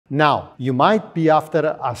Now, you might be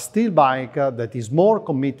after a steel bike that is more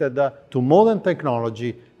committed to modern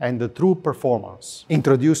technology and the true performance.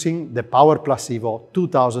 Introducing the Power Plus EVO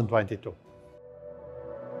 2022.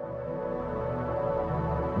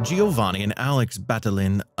 Giovanni and Alex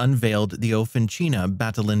Battaglin unveiled the Officina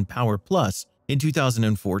Battaglin Power Plus in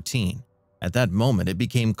 2014. At that moment, it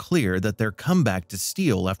became clear that their comeback to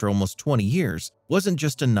steel after almost 20 years wasn't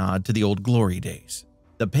just a nod to the old glory days.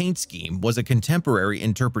 The paint scheme was a contemporary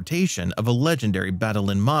interpretation of a legendary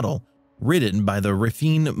Battaglin model ridden by the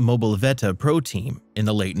Refine Mobilvetta Pro team in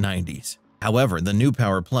the late 90s. However, the new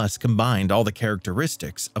Power Plus combined all the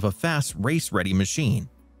characteristics of a fast race-ready machine: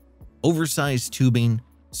 oversized tubing,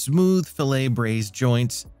 smooth fillet braised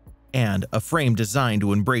joints, and a frame designed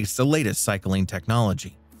to embrace the latest cycling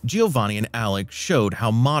technology. Giovanni and Alex showed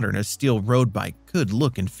how modern a steel road bike could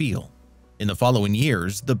look and feel. In the following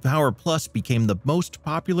years, the Power Plus became the most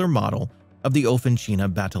popular model of the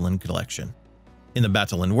Officina Battaglin collection. In the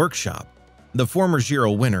Battaglin workshop, the former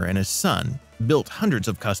Giro winner and his son built hundreds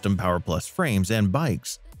of custom Power Plus frames and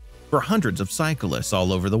bikes for hundreds of cyclists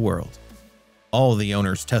all over the world. All the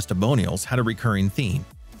owners' testimonials had a recurring theme: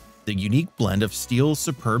 the unique blend of steel's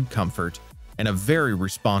superb comfort and a very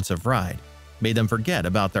responsive ride made them forget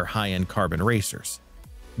about their high-end carbon racers.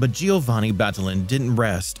 But Giovanni Battaglin didn't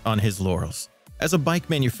rest on his laurels. As a bike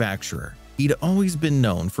manufacturer, he'd always been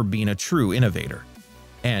known for being a true innovator,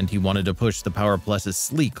 and he wanted to push the Power Plus's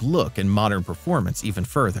sleek look and modern performance even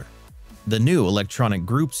further. The new electronic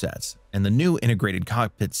group sets and the new integrated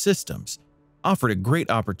cockpit systems offered a great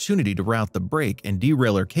opportunity to route the brake and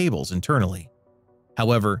derailleur cables internally.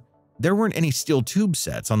 However, there weren't any steel tube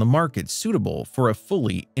sets on the market suitable for a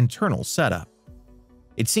fully internal setup.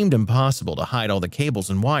 It seemed impossible to hide all the cables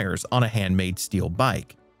and wires on a handmade steel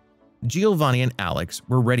bike. Giovanni and Alex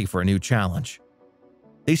were ready for a new challenge.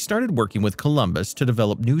 They started working with Columbus to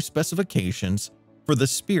develop new specifications for the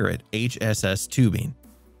Spirit HSS tubing.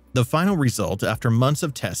 The final result after months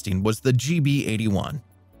of testing was the GB81,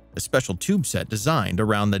 a special tube set designed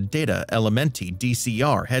around the Data Elementi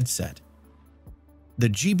DCR headset. The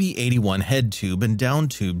GB81 head tube and down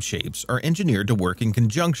tube shapes are engineered to work in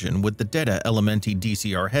conjunction with the Data Elementi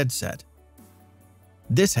DCR headset.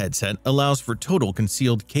 This headset allows for total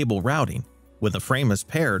concealed cable routing, when the frame is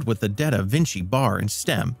paired with the Data Vinci bar and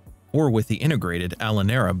stem, or with the integrated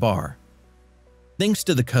Alinera bar. Thanks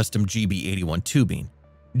to the custom GB81 tubing,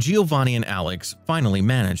 Giovanni and Alex finally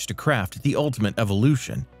managed to craft the ultimate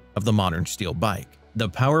evolution of the modern steel bike, the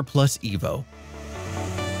Power Plus EVO.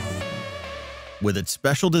 With its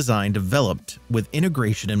special design developed with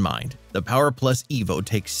integration in mind, the Power Plus EVO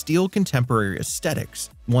takes steel contemporary aesthetics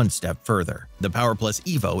one step further. The Power Plus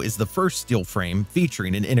EVO is the first steel frame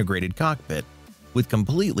featuring an integrated cockpit with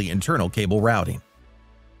completely internal cable routing.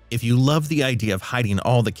 If you love the idea of hiding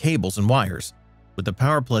all the cables and wires, with the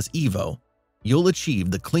Power Plus EVO, you'll achieve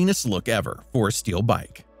the cleanest look ever for a steel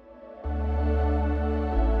bike.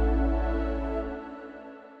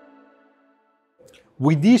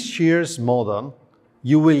 With this year's model,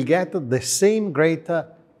 you will get the same great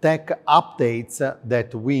tech updates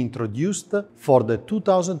that we introduced for the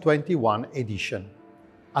 2021 edition.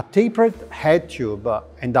 A tapered head tube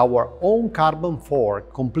and our own carbon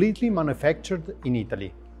fork completely manufactured in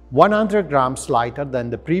Italy, 100 grams lighter than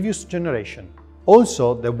the previous generation.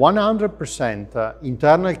 Also, the 100%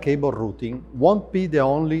 internal cable routing won't be the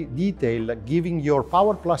only detail giving your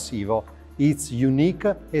Power Plus EVO its unique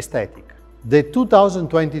aesthetic. The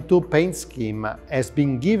 2022 paint scheme has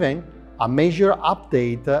been given a major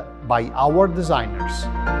update by our designers.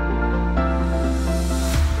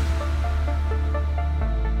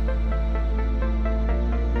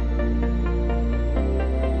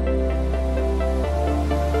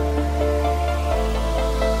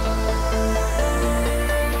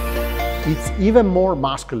 It's even more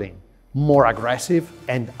masculine, more aggressive,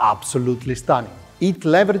 and absolutely stunning. It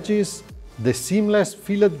leverages the seamless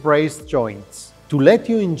fillet braced joints to let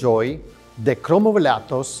you enjoy the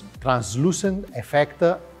chromovelatos translucent effect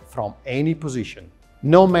from any position.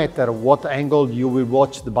 No matter what angle you will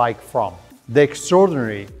watch the bike from, the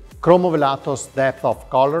extraordinary chromovelatos depth of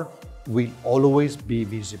color will always be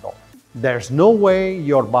visible. There's no way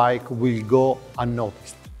your bike will go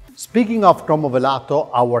unnoticed. Speaking of chromovelato,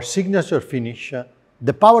 our signature finish,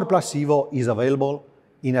 the Power Plus EVO is available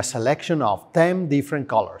in a selection of 10 different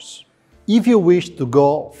colors. If you wish to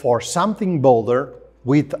go for something bolder,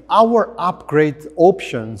 with our upgrade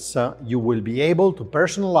options, you will be able to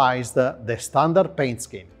personalize the standard paint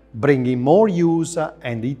scheme. bringing more use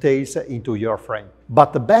and details into your frame.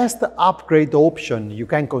 But the best upgrade option you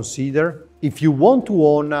can consider if you want to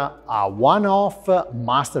own a one-off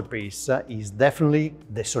masterpiece is definitely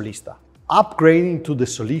the Solista. Upgrading to the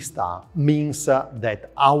Solista means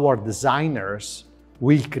that our designers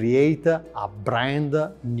will create a brand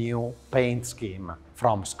new paint scheme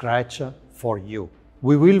from scratch for you.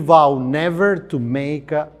 We will vow never to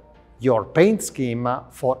make your paint scheme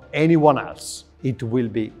for anyone else. It will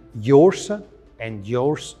be yours and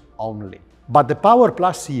yours only. But the Power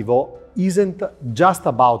Plus EVO isn't just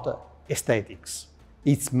about aesthetics.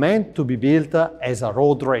 It's meant to be built as a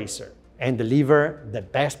road racer and deliver the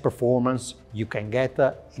best performance you can get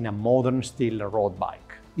in a modern steel road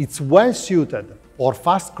bike. It's well suited for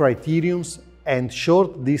fast criteriums and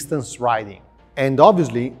short distance riding. And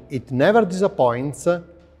obviously, it never disappoints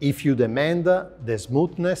if you demand the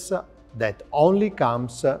smoothness that only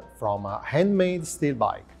comes from a handmade steel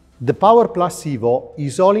bike. The Power Plus EVO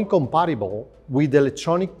is all incompatible with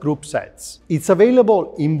electronic group sets. It's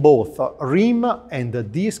available in both rim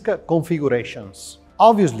and disc configurations.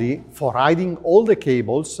 Obviously, for riding all the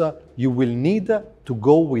cables, you will need to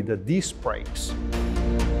go with the disc brakes.